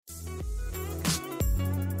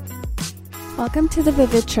Welcome to the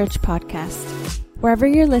Vivid Church podcast. Wherever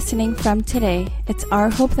you're listening from today, it's our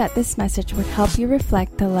hope that this message would help you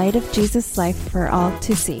reflect the light of Jesus' life for all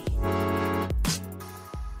to see.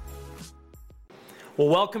 Well,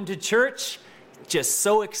 welcome to church. Just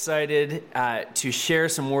so excited to share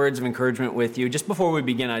some words of encouragement with you. Just before we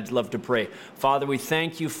begin, I'd love to pray. Father, we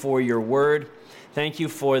thank you for your word. Thank you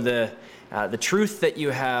for the truth that you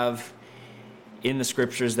have in the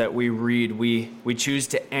scriptures that we read. We choose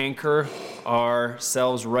to anchor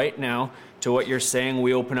ourselves right now to what you're saying.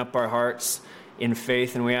 We open up our hearts in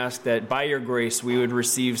faith, and we ask that by your grace we would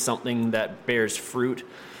receive something that bears fruit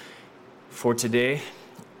for today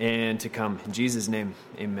and to come. In Jesus' name,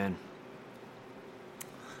 amen.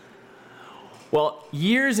 Well,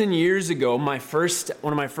 years and years ago, one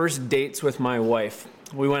of my first dates with my wife,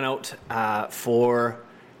 we went out for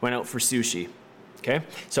sushi. Okay,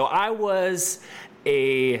 so I was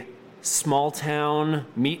a small town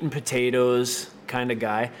meat and potatoes kind of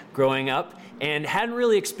guy growing up, and hadn't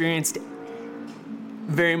really experienced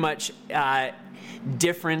very much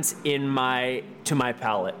difference to my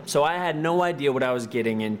palate. So I had no idea what I was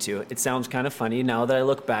getting into. It sounds kind of funny now that I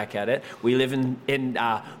look back at it. We live in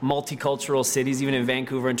multicultural cities, even in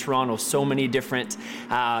Vancouver and Toronto. So many different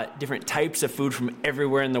types of food from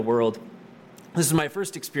everywhere in the world. This is my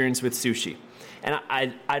first experience with sushi. And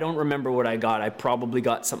I don't remember what I got. I probably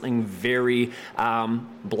got something very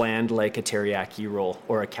bland like a teriyaki roll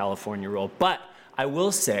or a California roll. But I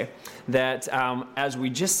will say that as we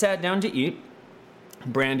just sat down to eat,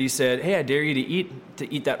 Brandy said, "Hey, I dare you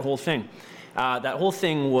to eat that whole thing." That whole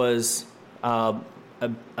thing was a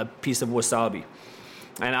piece of wasabi.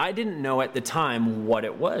 And I didn't know at the time what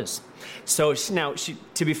it was. So she,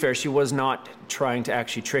 to be fair, she was not trying to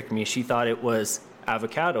actually trick me. She thought it was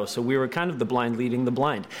avocado. So we were kind of the blind leading the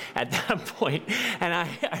blind at that point. And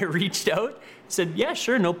I reached out, said, "Yeah,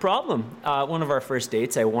 sure, no problem." One of our first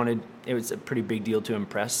dates, it was a pretty big deal to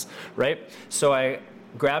impress, right? So I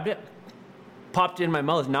grabbed it, popped it in my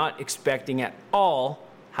mouth, not expecting at all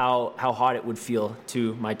how hot it would feel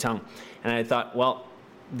to my tongue. And I thought, well,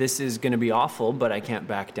 this is going to be awful, but I can't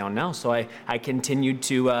back down now. So I continued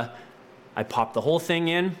to, I popped the whole thing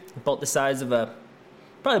in,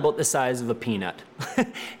 probably about the size of a peanut.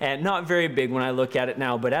 And not very big when I look at it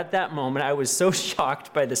now, but at that moment I was so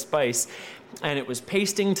shocked by the spice, and it was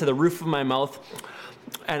pasting to the roof of my mouth,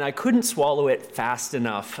 and I couldn't swallow it fast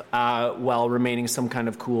enough while remaining some kind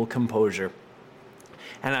of cool composure.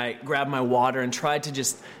 And I grabbed my water and tried to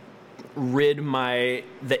just rid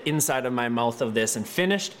the inside of my mouth of this, and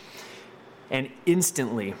finished. And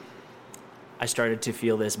instantly, I started to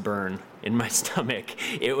feel this burn in my stomach.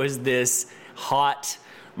 It was this hot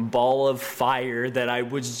ball of fire that I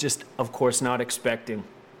was just, of course, not expecting.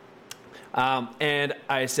 And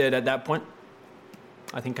I said at that point,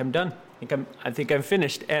 I think I'm done. I think I'm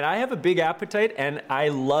finished. And I have a big appetite, and I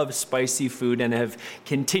love spicy food and have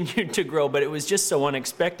continued to grow, but it was just so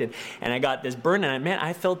unexpected. And I got this burn, and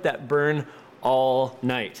I felt that burn all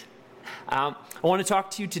night. I want to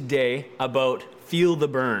talk to you today about feel the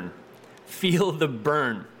burn. Feel the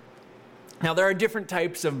burn. Now, there are different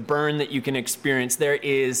types of burn that you can experience. There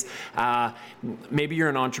is, maybe you're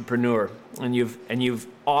an entrepreneur, and you've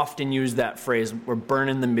often used that phrase, "we're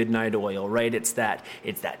burning the midnight oil," right? It's that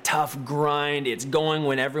tough grind. It's going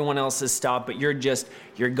when everyone else has stopped, but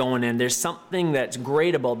you're going in. There's something that's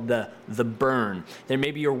great about the burn. Then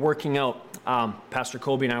maybe you're working out. Pastor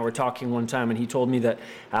Kobe and I were talking one time, and he told me that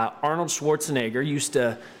Arnold Schwarzenegger used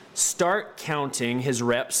to start counting his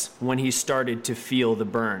reps when he started to feel the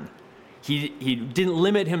burn. He didn't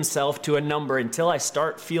limit himself to a number. Until I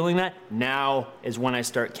start feeling that, now is when I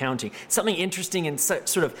start counting. Something interesting and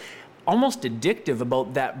sort of almost addictive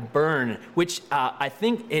about that burn, which I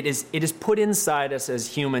think it is put inside us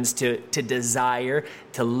as humans to desire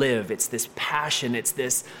to live. It's this passion. It's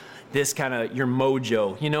this kind of your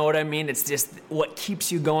mojo. You know what I mean? It's just what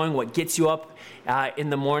keeps you going, what gets you up in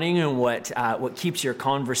the morning, and what keeps your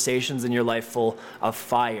conversations in your life full of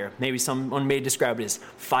fire. Maybe someone may describe it as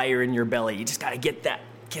fire in your belly. You just got to get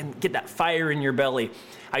that fire in your belly.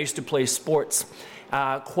 I used to play sports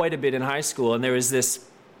quite a bit in high school, and there was this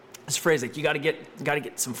phrase like you got to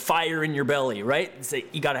get some fire in your belly, right? It's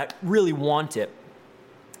like you got to really want it.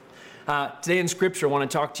 Today in Scripture, I want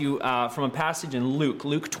to talk to you from a passage in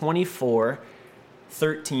Luke 24,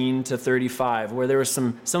 13 to 35, where there was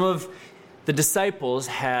some of the disciples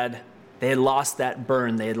had lost that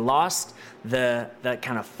burn. They had lost that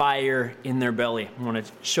kind of fire in their belly. I want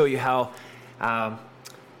to show you how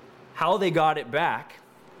they got it back,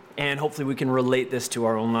 and hopefully we can relate this to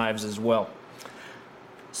our own lives as well.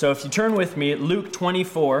 So if you turn with me, Luke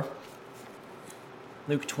 24,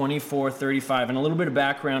 Luke 24:35. And a little bit of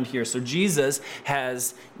background here. So Jesus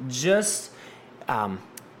has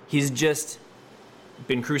he's just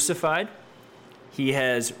been crucified. He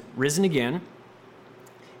has risen again.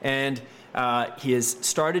 And he has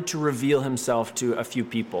started to reveal himself to a few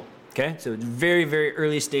people. Okay, so it's very, very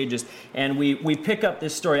early stages. And we pick up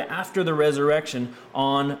this story after the resurrection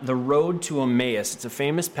on the road to Emmaus. It's a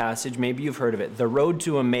famous passage. Maybe you've heard of it. The road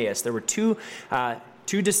to Emmaus. There were two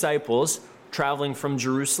disciples traveling from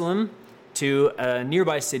Jerusalem to a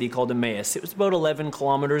nearby city called Emmaus. It was about 11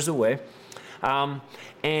 kilometers away.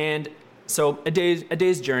 And so a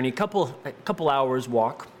day's journey, a couple hours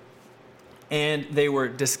walk. And they were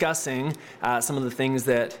discussing some of the things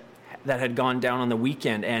that had gone down on the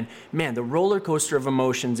weekend. And man, the roller coaster of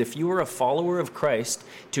emotions, if you were a follower of Christ,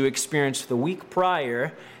 to experience the week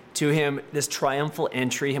prior to him, this triumphal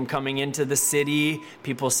entry, him coming into the city,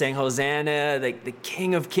 people saying, Hosanna, the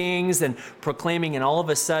King of Kings, and proclaiming, and all of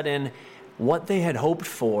a sudden, what they had hoped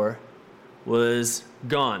for was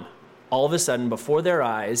gone. All of a sudden, before their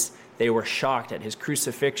eyes, they were shocked at his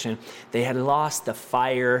crucifixion. They had lost the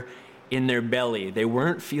fire in their belly. They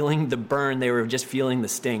weren't feeling the burn, they were just feeling the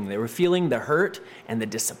sting. They were feeling the hurt and the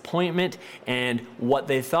disappointment and what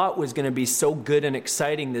they thought was going to be so good and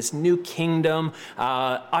exciting, this new kingdom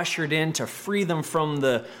ushered in to free them from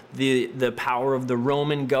the power of the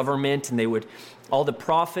Roman government. And all the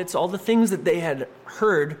prophets, all the things that they had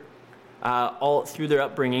heard all through their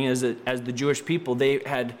upbringing as the Jewish people, they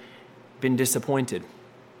had been disappointed.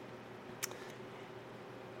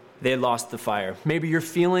 They had lost the fire. Maybe you're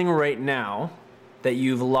feeling right now that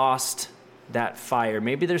you've lost that fire.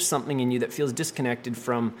 Maybe there's something in you that feels disconnected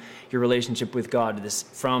from your relationship with God,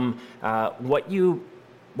 from what you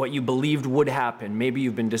believed would happen. Maybe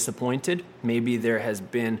you've been disappointed. Maybe there has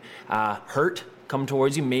been hurt come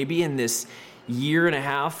towards you. Maybe in this year and a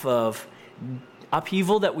half of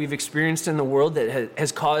upheaval that we've experienced in the world that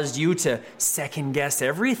has caused you to second guess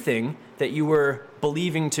everything that you were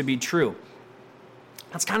believing to be true.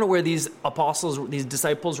 That's kind of where these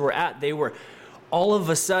disciples were at. They were all of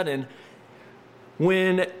a sudden,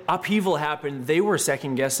 when upheaval happened, they were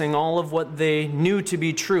second guessing all of what they knew to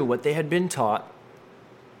be true, what they had been taught.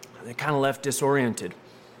 They kind of left disoriented.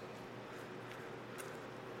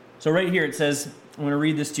 So right here it says, I'm going to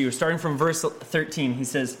read this to you, starting from verse 13. He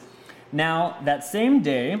says, "Now that same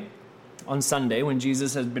day, on Sunday, when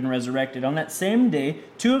Jesus has been resurrected, on that same day,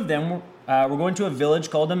 two of them were going to a village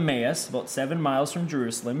called Emmaus, about 7 miles from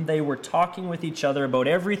Jerusalem. They were talking with each other about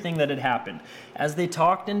everything that had happened. As they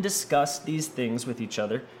talked and discussed these things with each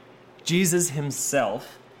other, Jesus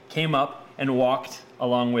himself came up and walked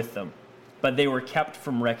along with them, but they were kept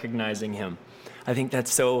from recognizing him." I think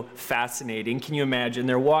that's so fascinating. Can you imagine?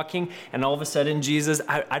 They're walking, and all of a sudden Jesus,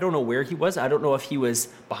 I don't know where he was. I don't know if he was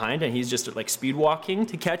behind and he's just like speed walking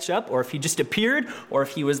to catch up, or if he just appeared, or if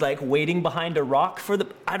he was like waiting behind a rock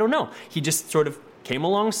I don't know. He just sort of came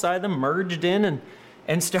alongside them, merged in,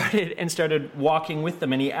 and started walking with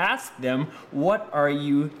them. And he asked them, "What are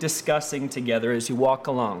you discussing together as you walk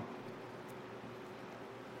along?"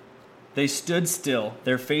 They stood still,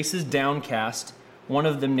 their faces downcast. One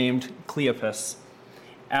of them, named Cleopas,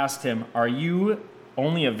 asked him, "Are you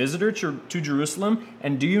only a visitor to Jerusalem?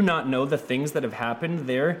 And do you not know the things that have happened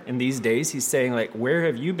there in these days?" He's saying, like, where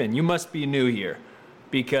have you been? You must be new here,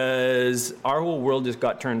 because our whole world just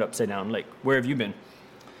got turned upside down. Like, where have you been?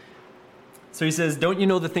 So he says, "Don't you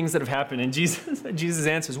know the things that have happened?" And Jesus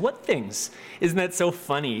answers, "What things?" Isn't that so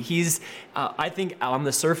funny? I think on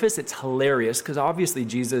the surface, it's hilarious, because obviously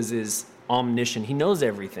Jesus is omniscient. He knows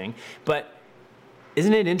everything. But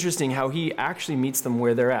isn't it interesting how he actually meets them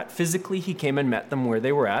where they're at? Physically, he came and met them where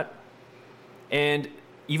they were at. And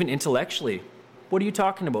even intellectually, what are you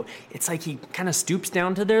talking about? It's like he kind of stoops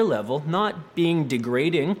down to their level, not being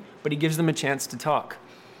degrading, but he gives them a chance to talk.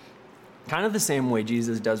 Kind of the same way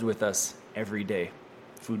Jesus does with us every day.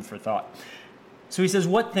 Food for thought. So he says,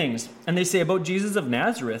 "What things?" And they say, "About Jesus of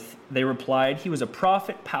Nazareth." They replied, "He was a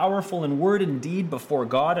prophet, powerful in word and deed before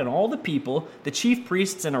God and all the people. The chief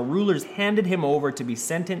priests and our rulers handed him over to be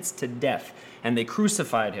sentenced to death, and they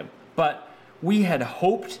crucified him. But we had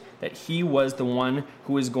hoped that he was the one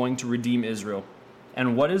who was going to redeem Israel.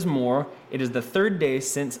 And what is more, it is the third day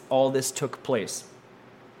since all this took place.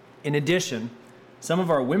 In addition, some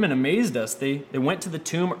of our women amazed us. They went to the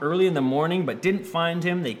tomb early in the morning but didn't find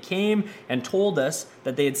him. They came and told us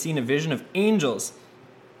that they had seen a vision of angels."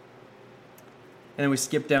 And then we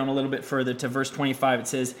skip down a little bit further to verse 25. It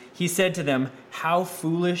says, "He said to them, 'How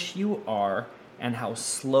foolish you are, and how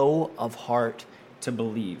slow of heart to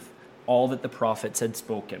believe all that the prophets had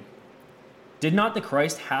spoken. Did not the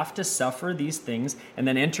Christ have to suffer these things and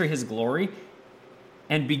then enter his glory?'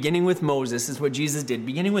 And beginning with Moses is what Jesus did.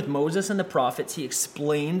 Beginning with Moses and the prophets, he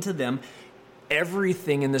explained to them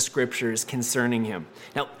everything in the scriptures concerning him.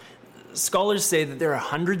 Now, scholars say that there are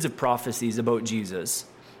hundreds of prophecies about Jesus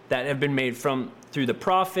that have been made through the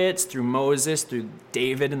prophets, through Moses, through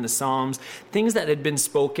David and the Psalms, things that had been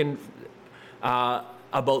spoken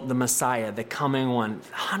about the Messiah, the coming one.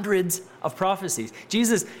 Hundreds of prophecies.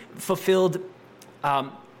 Jesus fulfilled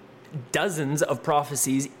dozens of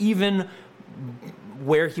prophecies, even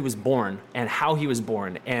where he was born and how he was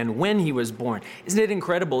born and when he was born. Isn't it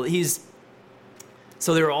incredible?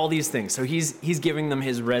 So there are all these things. So he's giving them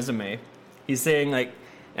his resume. He's saying, like,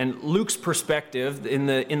 and Luke's perspective in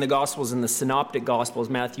the Gospels, in the Synoptic Gospels,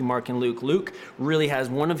 Matthew, Mark, and Luke, Luke really has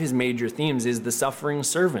one of his major themes is the suffering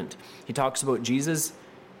servant. He talks about Jesus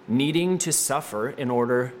needing to suffer in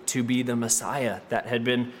order to be the Messiah that had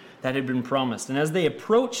been promised. And as they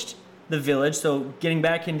approached the village, so getting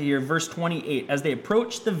back into your verse 28, as they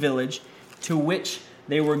approached the village to which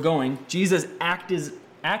they were going, Jesus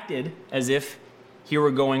acted as if he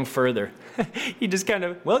were going further. He just kind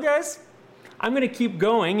of, well, guys, I'm going to keep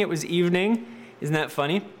going. It was evening. Isn't that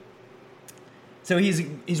funny? So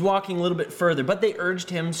he's walking a little bit further, but they urged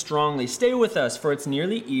him strongly, stay with us, for it's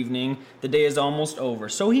nearly evening. The day is almost over.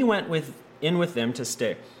 So he went in with them to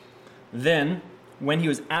stay. Then, when he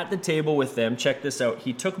was at the table with them, check this out,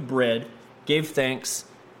 he took bread, gave thanks,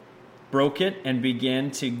 broke it, and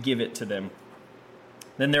began to give it to them.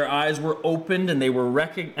 Then their eyes were opened, and they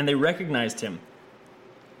recognized him.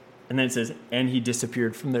 And then it says, and he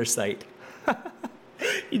disappeared from their sight.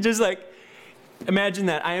 He just imagine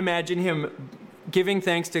that. I imagine him giving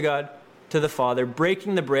thanks to God, to the Father,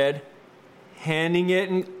 breaking the bread, handing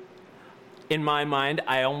it. In my mind,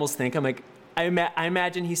 I almost think, I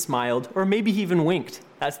imagine he smiled, or maybe he even winked.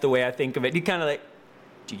 That's the way I think of it. He kind of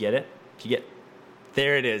do you get it?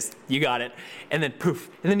 There it is. You got it. And then poof,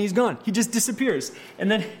 and then he's gone. He just disappears. And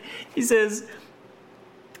then he says,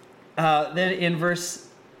 then in verse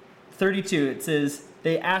 32, it says,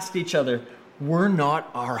 they asked each other, were not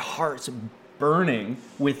our hearts burning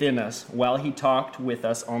within us while he talked with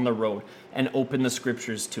us on the road and opened the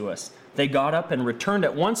scriptures to us? They got up and returned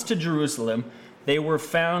at once to Jerusalem. They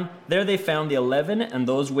found the 11 and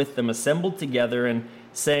those with them assembled together and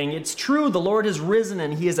saying, it's true, the Lord has risen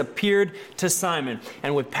and he has appeared to Simon.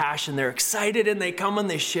 And with passion, they're excited and they come and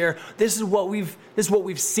they share. This is what we've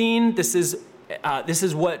seen. This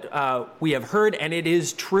is what we have heard, and it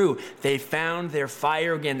is true. They found their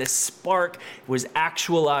fire again. This spark was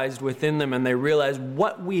actualized within them, and they realized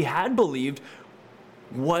what we had believed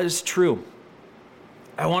was true.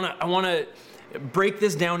 I want to break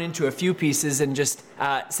this down into a few pieces and just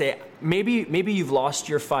say, maybe you've lost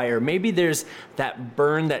your fire. Maybe there's that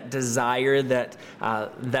burn, that desire,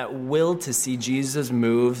 that will to see Jesus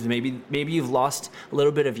move. Maybe you've lost a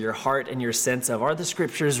little bit of your heart and your sense of, are the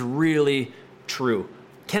scriptures really true?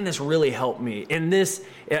 Can this really help me? In this,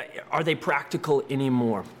 are they practical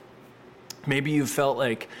anymore? Maybe you felt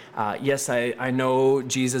like, yes, I know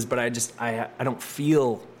Jesus, but I don't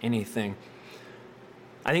feel anything.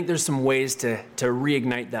 I think there's some ways to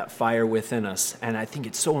reignite that fire within us, and I think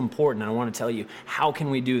it's so important. I want to tell you, how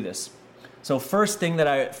can we do this? So first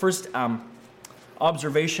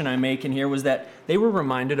observation I make in here was that they were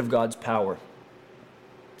reminded of God's power.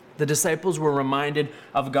 The disciples were reminded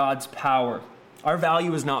of God's power. Our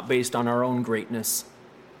value is not based on our own greatness.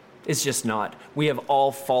 It's just not. We have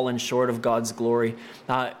all fallen short of God's glory.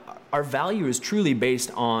 Our value is truly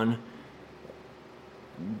based on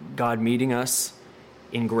God meeting us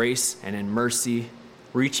in grace and in mercy,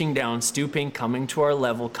 reaching down, stooping, coming to our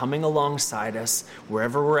level, coming alongside us,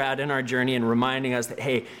 wherever we're at in our journey, and reminding us that,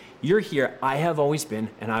 hey, you're here, I have always been,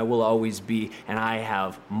 and I will always be, and I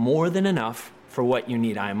have more than enough for what you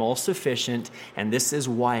need. I am all sufficient, and this is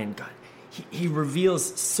why. And God, He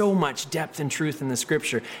reveals so much depth and truth in the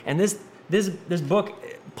Scripture. And this book,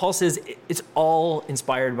 Paul says, it's all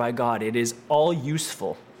inspired by God. It is all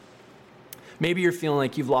useful. Maybe you're feeling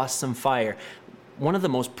like you've lost some fire. One of the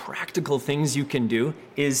most practical things you can do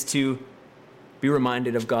is to be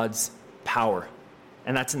reminded of God's power.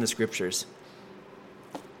 And that's in the Scriptures.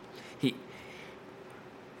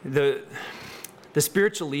 The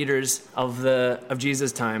spiritual leaders of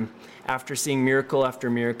Jesus' time, after seeing miracle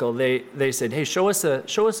after miracle, they said, hey, show us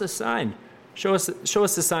a sign. Show us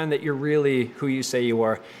a sign that you're really who you say you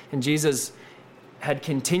are. And Jesus had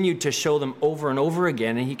continued to show them over and over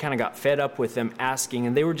again, and he kind of got fed up with them asking,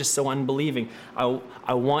 and they were just so unbelieving.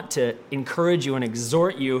 I want to encourage you and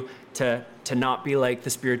exhort you to not be like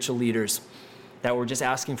the spiritual leaders that were just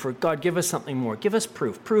asking for, God, give us something more. Give us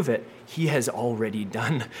proof. Prove it. He has already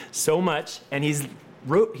done so much, and he's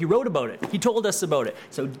wrote about it. He told us about it.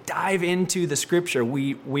 So dive into the scripture.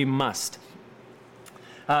 We must.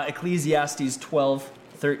 Ecclesiastes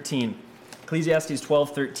 12:13. Ecclesiastes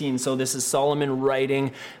 12:13. So this is Solomon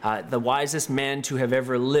writing, the wisest man to have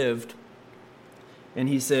ever lived. And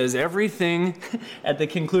he says everything at the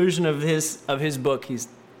conclusion of his book,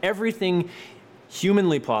 everything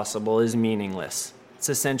humanly possible is meaningless. It's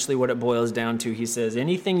essentially what it boils down to. He says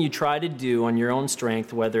anything you try to do on your own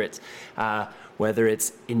strength, whether it's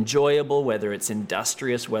enjoyable, whether it's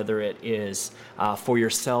industrious, whether it is for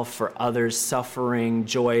yourself, for others, suffering,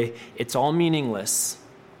 joy, it's all meaningless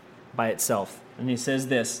by itself. And he says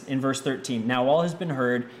this in verse 13, now all has been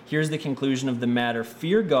heard. Here's the conclusion of the matter.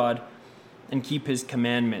 Fear God and keep his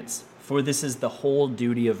commandments, for this is the whole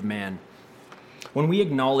duty of man. When we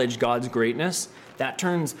acknowledge God's greatness, that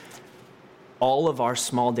turns all of our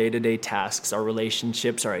small day-to-day tasks, our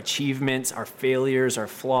relationships, our achievements, our failures, our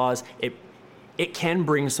flaws, it can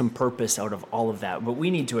bring some purpose out of all of that, but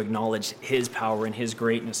we need to acknowledge his power and his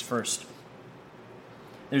greatness first.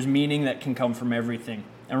 There's meaning that can come from everything.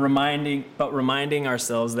 And reminding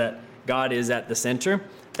ourselves that God is at the center,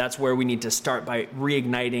 that's where we need to start by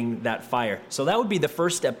reigniting that fire. So that would be the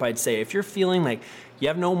first step, I'd say. If you're feeling like you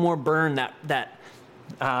have no more burn,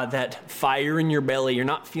 that fire in your belly, you're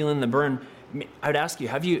not feeling the burn, I'd ask you,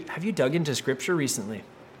 have you dug into Scripture recently?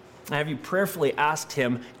 Have you prayerfully asked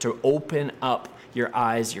him to open up your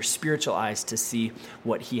eyes, your spiritual eyes, to see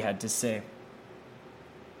what he had to say?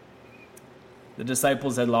 The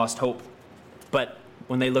disciples had lost hope, but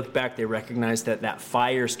when they looked back, they recognized that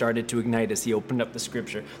fire started to ignite as he opened up the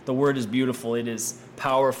Scripture. The Word is beautiful. It is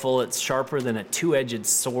powerful. It's sharper than a two-edged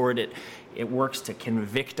sword. It works to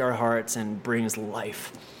convict our hearts and brings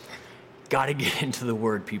life. Got to get into the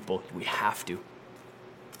Word, people. We have to.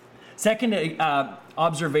 Second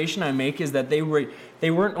observation I make is that they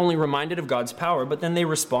weren't only reminded of God's power, but then they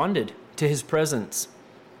responded to his presence.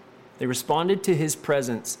 They responded to his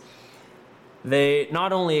presence. They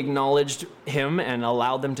not only acknowledged him and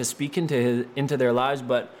allowed them to speak into their lives,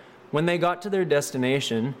 but when they got to their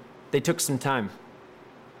destination, they took some time.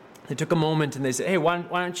 They took a moment and they said, hey, why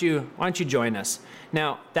don't you join us?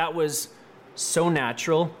 Now, that was so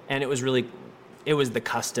natural, and it was the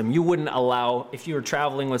custom. You wouldn't allow, if you were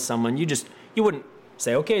traveling with someone, you wouldn't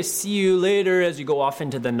say, okay, see you later as you go off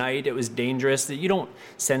into the night. It was dangerous. You don't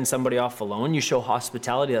send somebody off alone. You show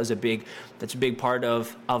hospitality. That's a big part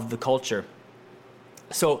of the culture.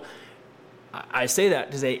 So I say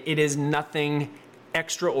that to say it is nothing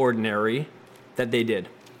extraordinary that they did,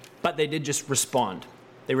 but they did just respond.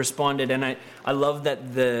 They responded, and I love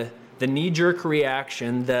that the knee-jerk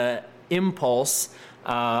reaction, the impulse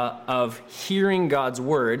of hearing God's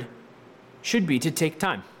word should be to take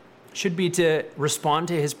time, should be to respond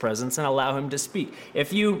to his presence and allow him to speak.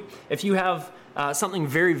 If you have something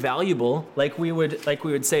very valuable, like we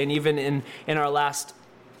would say, and even in our last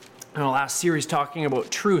series talking about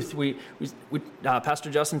truth, we Pastor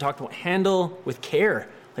Justin talked about handle with care.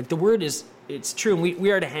 Like the word it's true, and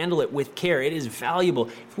we are to handle it with care. It is valuable.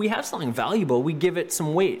 If we have something valuable, we give it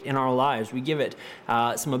some weight in our lives. We give it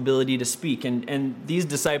some ability to speak. And these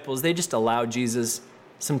disciples, they just allowed Jesus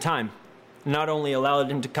some time. Not only allowed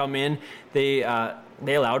him to come in, they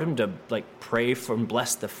allowed him to pray for and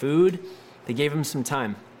bless the food. They gave him some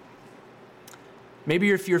time.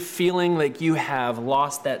 Maybe if you're feeling like you have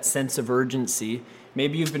lost that sense of urgency,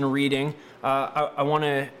 maybe you've been reading, I want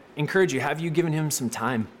to encourage you, have you given him some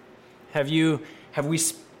time? Have we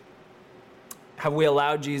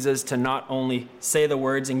allowed Jesus to not only say the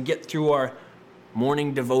words and get through our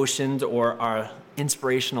morning devotions or our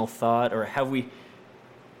inspirational thought, or have we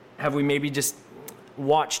maybe just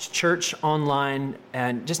watched church online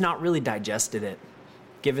and just not really digested it,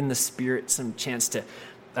 given the Spirit some chance to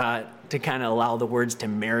kind of allow the words to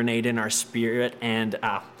marinate in our spirit and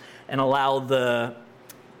allow the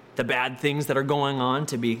bad things that are going on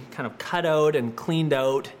to be kind of cut out and cleaned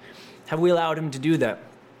out? Have we allowed him to do that?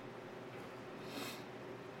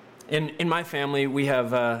 In my family, we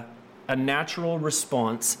have a natural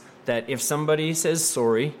response that if somebody says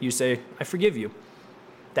sorry, you say, I forgive you.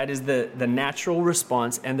 That is the natural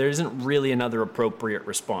response, and there isn't really another appropriate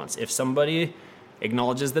response. If somebody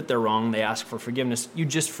acknowledges that they're wrong, they ask for forgiveness, you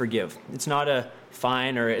just forgive. It's not a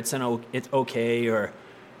fine or it's okay or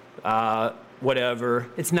whatever.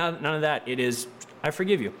 It's none of that. It is, I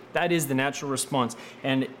forgive you. That is the natural response.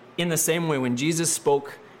 And in the same way, when Jesus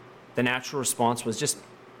spoke, the natural response was just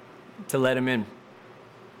to let him in.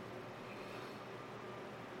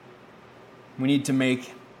 We need to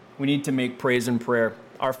make praise and prayer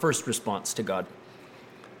our first response to God.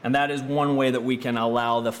 And that is one way that we can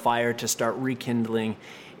allow the fire to start rekindling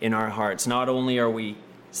in our hearts. Not only are we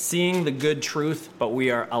seeing the good truth, but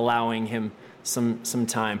we are allowing him some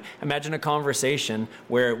time. Imagine a conversation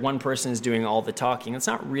where one person is doing all the talking. It's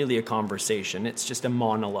not really a conversation. It's just a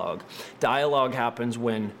monologue. Dialogue happens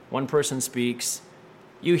when one person speaks,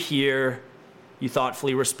 you hear, you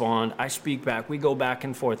thoughtfully respond, I speak back, we go back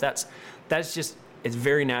and forth. That's just, it's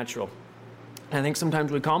very natural. And I think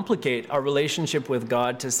sometimes we complicate our relationship with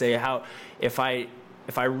God to say how, if I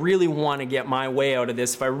really want to get my way out of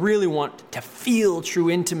this, if I really want to feel true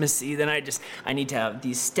intimacy, then I need to have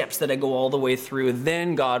these steps that I go all the way through.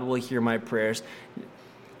 Then God will hear my prayers.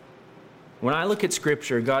 When I look at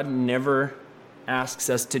Scripture, God never asks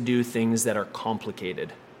us to do things that are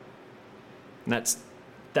complicated. And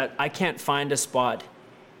that I can't find a spot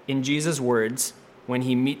in Jesus' words when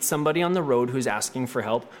he meets somebody on the road who's asking for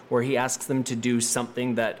help, where he asks them to do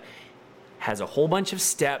something that has a whole bunch of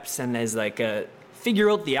steps and is like figure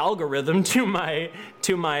out the algorithm to my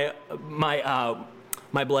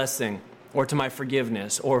blessing, or to my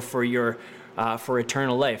forgiveness, or for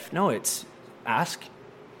eternal life. No, it's ask,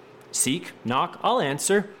 seek, knock, I'll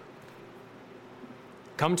answer.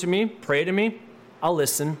 Come to me, pray to me, I'll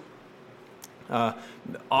listen.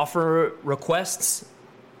 Offer requests,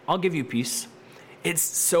 I'll give you peace. It's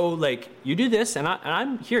so like, you do this and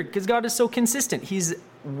I'm here, because God is so consistent. He's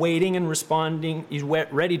waiting and responding. He's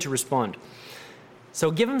ready to respond.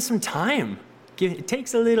 So give him some time. It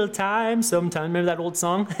takes a little time sometimes. Remember that old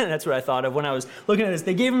song? That's what I thought of when I was looking at this.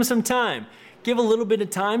 They gave him some time. Give a little bit of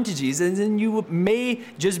time to Jesus, and you may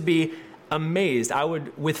just be amazed. I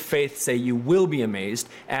would, with faith, say you will be amazed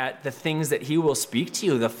at the things that he will speak to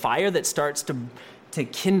you, the fire that starts to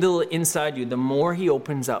kindle inside you, the more he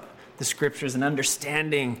opens up the Scriptures and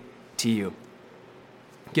understanding to you.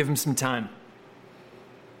 Give him some time.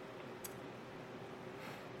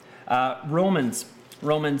 Romans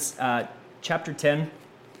chapter 10,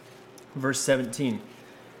 verse 17.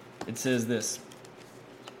 It says this.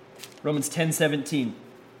 Romans 10:17. It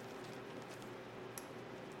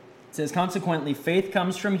says, consequently, faith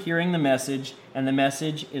comes from hearing the message, and the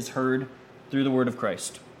message is heard through the word of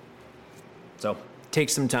Christ. So, take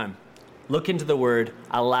some time. Look into the word.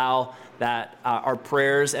 Allow that our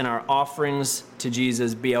prayers and our offerings to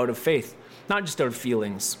Jesus be out of faith, not just out of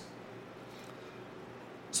feelings.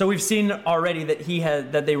 So we've seen already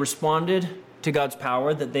that they responded to God's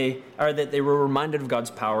power, that they were reminded of God's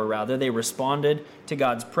power, rather. They responded to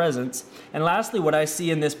God's presence. And lastly, what I see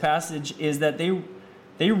in this passage is that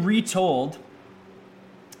they retold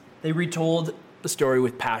the story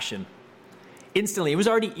with passion. Instantly. It was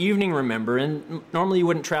already evening, remember, and normally you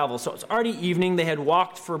wouldn't travel. So it's already evening. They had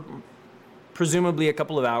walked for presumably a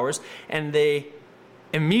couple of hours, and they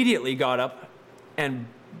immediately got up and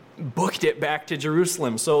booked it back to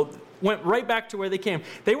Jerusalem. So went right back to where they came.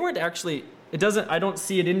 They weren't actually, I don't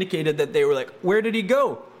see it indicated that they were like, where did he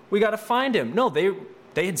go? We got to find him. No, they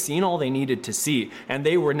had seen all they needed to see, and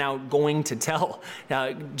they were now going to tell.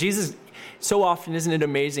 Jesus, so often, isn't it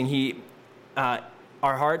amazing?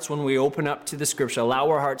 Our hearts, when we open up to the Scripture, allow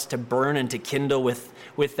our hearts to burn and to kindle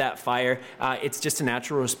with that fire. It's just a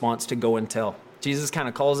natural response to go and tell. Jesus kind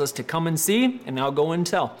of calls us to come and see, and now go and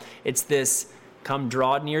tell. It's this, come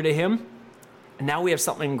draw near to him. And now we have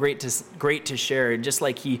something great to share. Just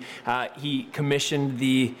like he commissioned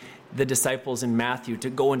the disciples in Matthew to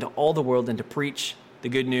go into all the world and to preach the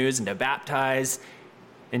good news and to baptize.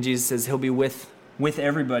 And Jesus says he'll be with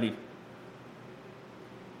everybody.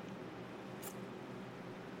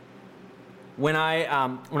 When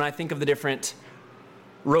I think of the different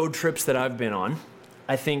road trips that I've been on,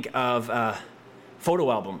 I think of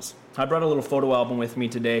photo albums. I brought a little photo album with me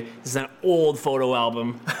today. This is an old photo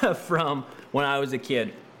album from when I was a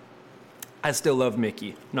kid. I still love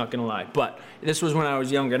Mickey, not going to lie. But this was when I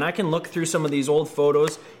was younger. And I can look through some of these old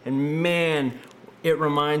photos, and man, it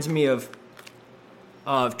reminds me of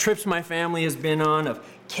trips my family has been on, of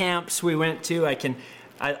camps we went to.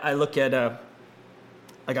 I look at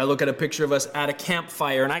a picture of us at a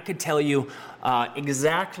campfire, and I could tell you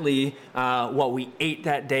exactly what we ate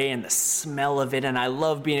that day and the smell of it, and I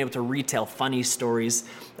love being able to retell funny stories.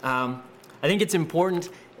 I think it's important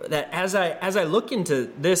that as I look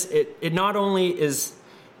into this, it not only is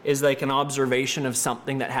like an observation of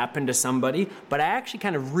something that happened to somebody, but I actually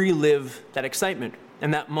kind of relive that excitement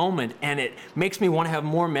and that moment, and it makes me want to have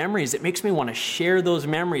more memories. It makes me want to share those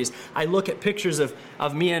memories. I look at pictures of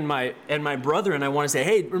me and my brother, and I want to say,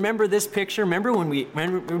 hey, remember this picture? Remember when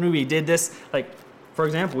we did this? Like, for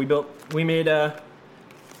example, we made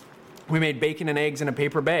bacon and eggs in a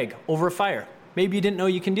paper bag over a fire. Maybe you didn't know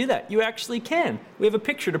you can do that. You actually can. We have a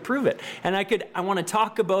picture to prove it. And I want to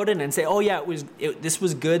talk about it and say, oh yeah, this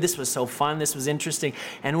was good. This was so fun. This was interesting.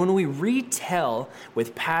 And when we retell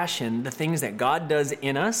with passion the things that God does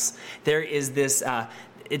in us, there is this,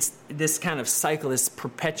 it's this kind of cycle, this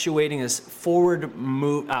perpetuating, this forward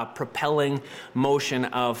propelling motion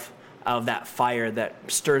of that fire that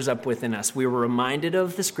stirs up within us. We were reminded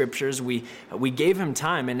of the scriptures. We gave him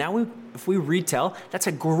time, and now if we retell, that's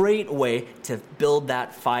a great way to build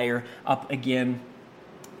that fire up again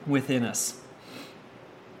within us.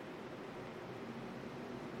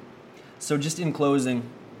 So just in closing,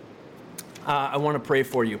 I want to pray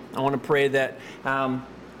for you. I want to pray that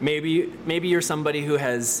maybe you're somebody who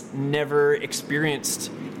has never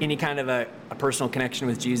experienced any kind of a personal connection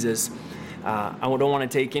with Jesus. I don't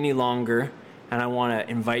want to take any longer, and I want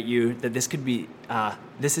to invite you that this could be,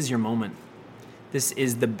 this is your moment. This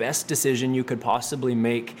is the best decision you could possibly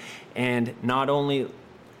make, and not only,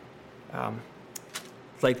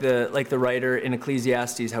 like the writer in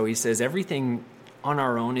Ecclesiastes, how he says, everything on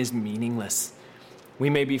our own is meaningless. We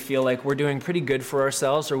maybe feel like we're doing pretty good for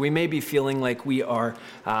ourselves, or we may be feeling like we are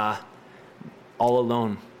all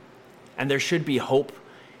alone. And there should be hope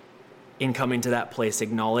in coming to that place,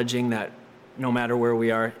 acknowledging that no matter where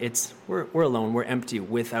we are, we're alone, we're empty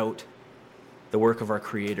without the work of our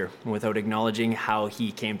Creator, without acknowledging how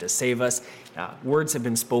He came to save us. Words have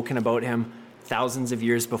been spoken about Him thousands of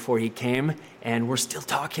years before He came, and we're still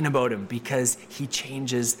talking about Him because He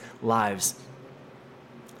changes lives.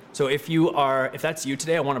 So if that's you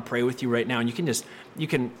today, I want to pray with you right now, and you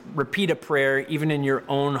can repeat a prayer even in your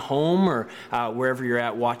own home or wherever you're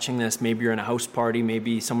at watching this. Maybe you're in a house party,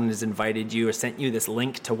 maybe someone has invited you or sent you this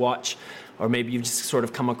link to watch, or maybe you've just sort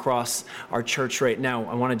of come across our church right now.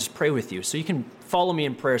 I want to just pray with you. So you can follow me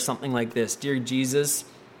in prayer, something like this. Dear Jesus,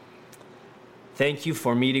 thank you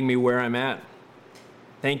for meeting me where I'm at.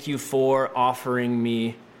 Thank you for offering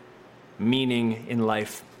me meaning in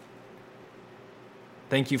life.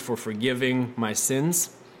 Thank you for forgiving my sins.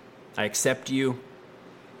 I accept you.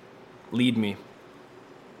 Lead me.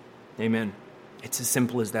 Amen. It's as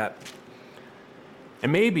simple as that.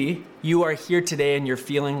 And maybe you are here today and you're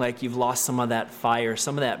feeling like you've lost some of that fire,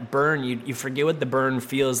 some of that burn. You forget what the burn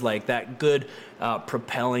feels like, that good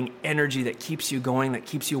propelling energy that keeps you going, that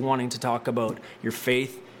keeps you wanting to talk about your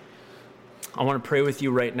faith. I want to pray with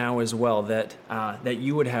you right now as well that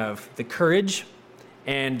you would have the courage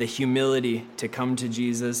and the humility to come to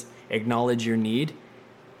Jesus, acknowledge your need,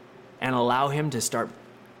 and allow Him to start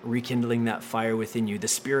rekindling that fire within you. The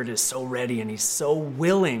Spirit is so ready and He's so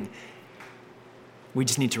willing. We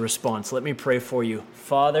just need to respond. So let me pray for you.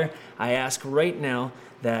 Father, I ask right now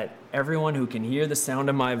that everyone who can hear the sound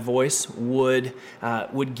of my voice would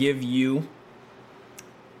give you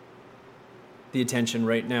the attention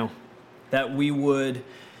right now. That we would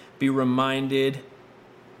be reminded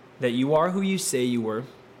that you are who you say you were,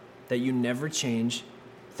 that you never change.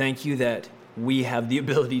 Thank you that we have the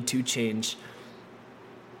ability to change.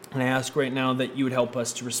 And I ask right now that you would help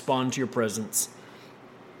us to respond to your presence,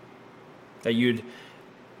 that you'd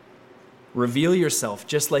reveal yourself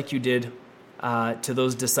just like you did to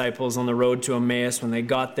those disciples on the road to Emmaus. When they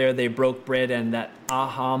got there, they broke bread, and that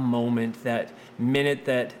aha moment, that minute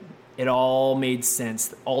that it all made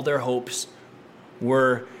sense, all their hopes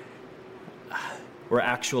were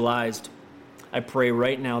actualized. I pray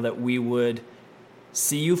right now that we would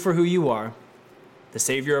see you for who you are, the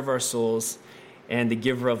Savior of our souls, and the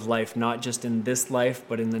giver of life, not just in this life,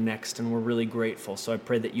 but in the next. And we're really grateful. So I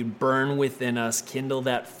pray that you burn within us, kindle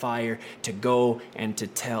that fire to go and to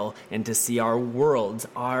tell and to see our worlds,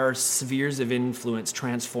 our spheres of influence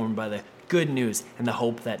transformed by the good news and the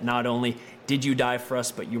hope that not only did you die for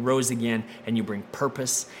us, but you rose again, and you bring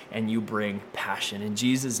purpose and you bring passion. In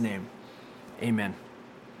Jesus' name, amen.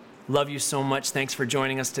 Love you so much. Thanks for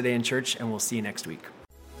joining us today in church, and we'll see you next week.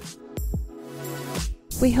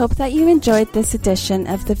 We hope that you enjoyed this edition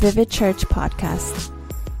of the Vivid Church podcast.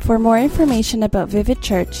 For more information about Vivid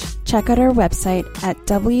Church, check out our website at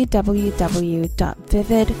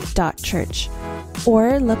www.vivid.church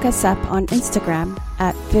or look us up on Instagram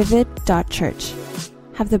at vivid.church.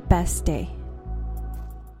 Have the best day.